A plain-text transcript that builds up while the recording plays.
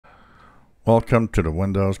Welcome to the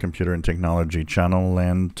Windows Computer and Technology channel,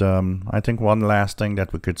 and I think one last thing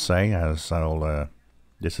that we could say, as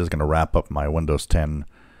this is going to wrap up my Windows 10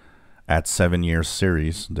 at 7 years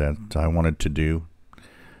series that I wanted to do,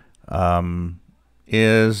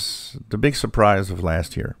 is the big surprise of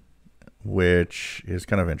last year, which is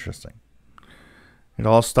kind of interesting. It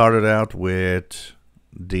all started out with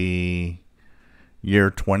the year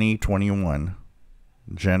 2021,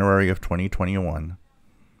 January of 2021.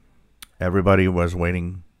 Everybody was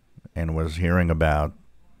waiting and was hearing about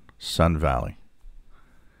Sun Valley.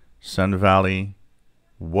 Sun Valley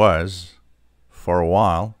was, for a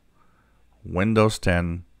while, Windows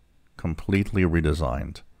 10 completely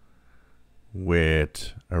redesigned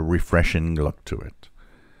with a refreshing look to it.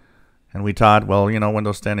 And we thought, well, you know,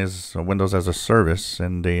 Windows 10 is a Windows as a service,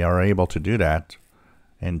 and they are able to do that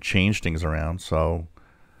and change things around. So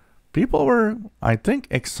people were, I think,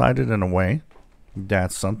 excited in a way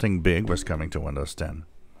that something big was coming to Windows 10.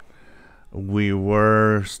 We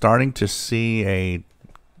were starting to see a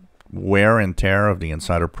wear and tear of the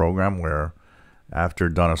Insider program, where after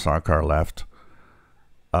Donna Sarkar left,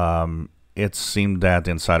 it seemed that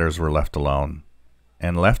insiders were left alone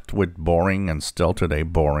and left with boring, and still today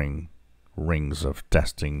boring, rings of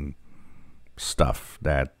testing stuff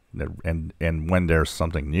and when there's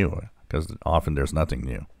something new, because often there's nothing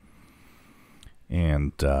new.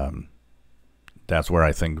 And that's where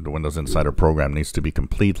I think the Windows Insider program needs to be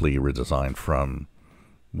completely redesigned from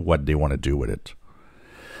what they want to do with it.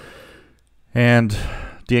 And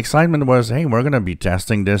the excitement was, hey, we're going to be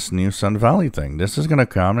testing this new Sun Valley thing. This is going to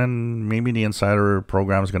come, and maybe the Insider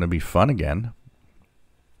program is going to be fun again.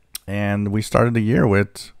 And we started the year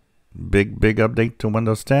with big update to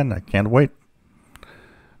Windows 10. I can't wait.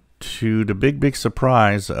 To the big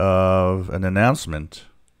surprise of an announcement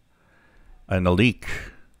and a leak.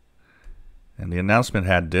 And the announcement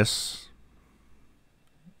had this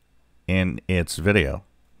in its video: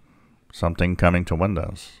 something coming to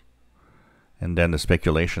Windows. And then the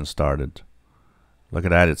speculation started. Look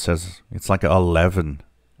at that. It says it's like an 11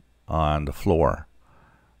 on the floor.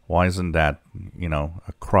 Why isn't that, you know,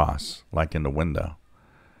 a cross like in the window?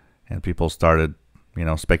 And people started, you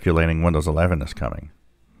know, speculating Windows 11 is coming.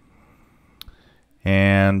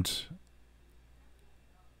 And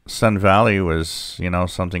Sun Valley was, you know,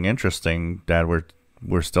 something interesting that we're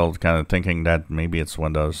still kind of thinking that maybe it's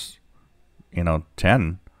Windows, you know,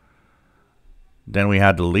 10. Then we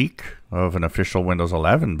had the leak of an official Windows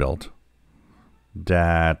 11 build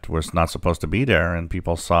that was not supposed to be there, and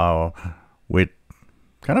people saw with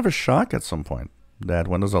kind of a shock at some point that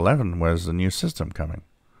Windows 11 was a new system coming.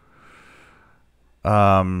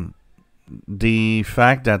 The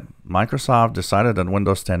fact that Microsoft decided on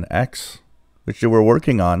Windows 10 X, which they were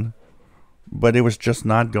working on, but it was just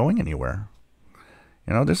not going anywhere.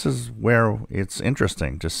 You know, this is where it's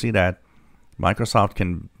interesting to see that Microsoft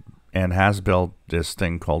can and has built this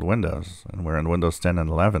thing called Windows, and we're in Windows 10 and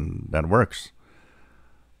 11 that works.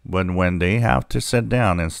 But when they have to sit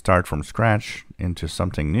down and start from scratch into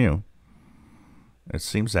something new, it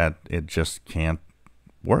seems that it just can't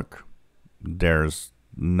work. There's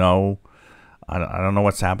no, I don't know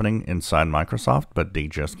what's happening inside Microsoft, but they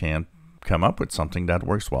just can't come up with something that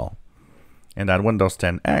works well. And that Windows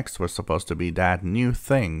 10 X was supposed to be that new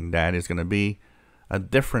thing that is going to be a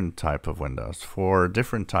different type of Windows for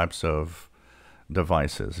different types of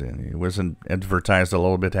devices. And it was advertised a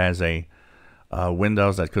little bit as a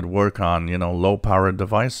Windows that could work on, you know, low-powered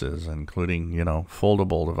devices, including, you know,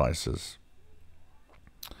 foldable devices.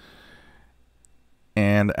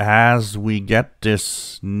 And as we get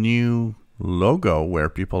this new logo where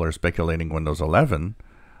people are speculating Windows 11,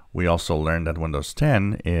 we also learned that Windows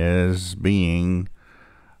 10 is being,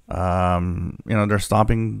 you know, they're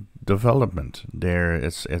stopping development.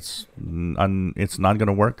 It's not going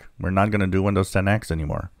to work. We're not going to do Windows 10 X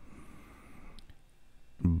anymore.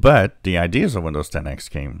 But the ideas of Windows 10 X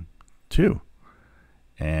came too,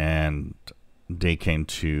 and they came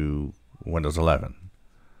to Windows 11.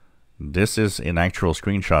 This is an actual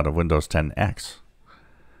screenshot of Windows 10 X,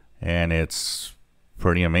 and it's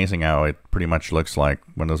pretty amazing how it pretty much looks like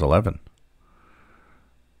Windows 11.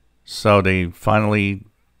 So they finally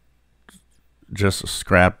just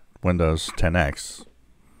scrapped Windows 10X,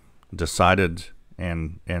 decided,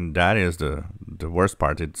 and that is the worst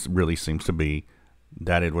part. It really seems to be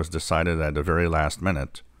that it was decided at the very last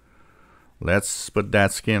minute. Let's put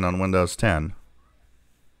that skin on Windows 10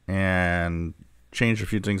 and change a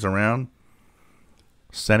few things around.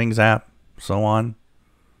 Settings app, so on.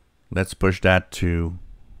 Let's push that to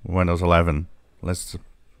Windows 11. Let's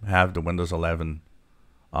have the Windows 11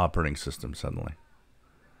 operating system suddenly.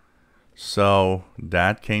 So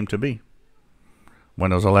that came to be.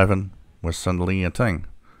 Windows 11 was suddenly a thing.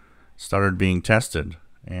 Started being tested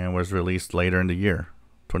and was released later in the year,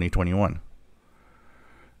 2021.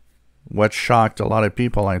 What shocked a lot of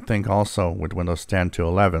people, I think, also with Windows 10 to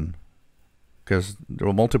 11, because there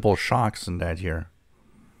were multiple shocks in that year.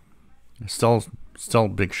 Still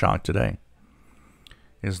big shock today.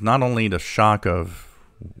 Is not only the shock of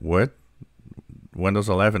what Windows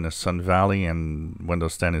 11 is Sun Valley and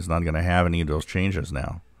Windows 10 is not going to have any of those changes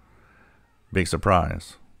now. Big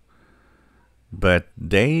surprise. But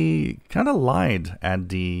they kind of lied at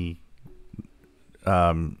the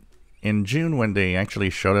in June when they actually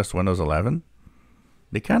showed us Windows 11.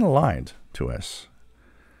 They kind of lied to us.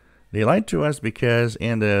 They lied to us because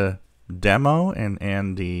in the demo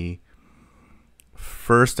and the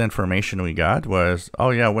first information we got was,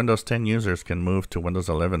 oh yeah, Windows 10 users can move to Windows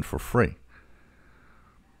 11 for free.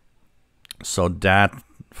 So that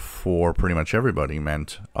for pretty much everybody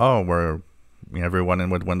meant, oh, everyone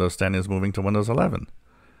with Windows 10 is moving to Windows 11,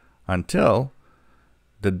 until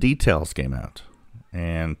the details came out,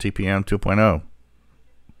 and TPM 2.0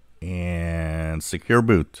 and Secure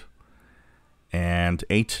Boot and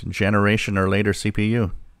 8th generation or later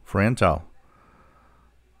CPU for Intel.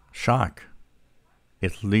 Shock.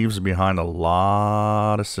 It leaves behind a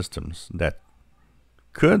lot of systems that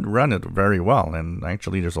could run it very well, and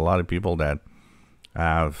actually there's a lot of people that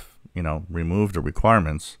have, removed the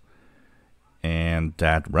requirements and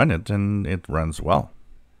that run it, and it runs well.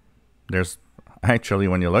 There's actually,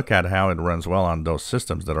 when you look at how it runs well on those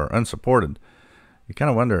systems that are unsupported, you kind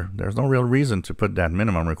of wonder, there's no real reason to put that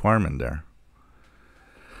minimum requirement there.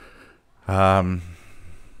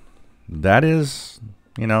 That is,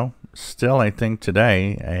 still, I think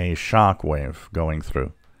today, a shockwave going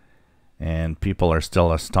through. And people are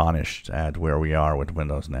still astonished at where we are with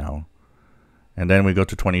Windows now. And then we go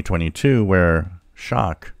to 2022, where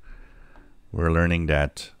shock, we're learning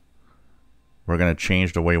that we're going to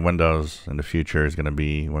change the way Windows in the future is going to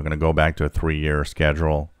be. We're going to go back to a 3-year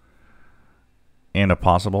schedule and a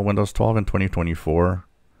possible Windows 12 in 2024.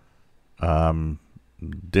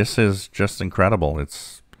 This is just incredible.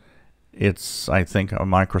 It's I think, a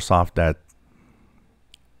Microsoft that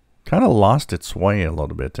kind of lost its way a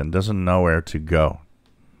little bit and doesn't know where to go.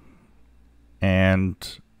 And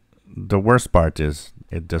the worst part is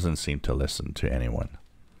it doesn't seem to listen to anyone.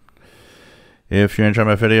 If you enjoy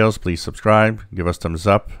my videos, please subscribe, give us thumbs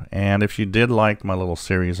up, and if you did like my little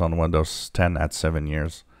series on Windows 10 at 7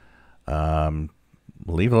 years, leave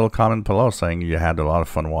a little comment below saying you had a lot of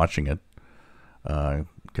fun watching it,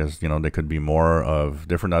 because there could be more of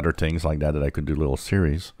different other things like that I could do little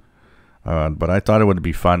series. But I thought it would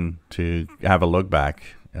be fun to have a look back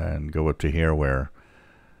and go up to here where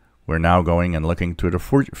we're now going and looking to the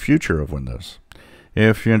future of Windows.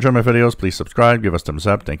 If you enjoy my videos, please subscribe, give us thumbs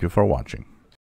up. Thank you for watching.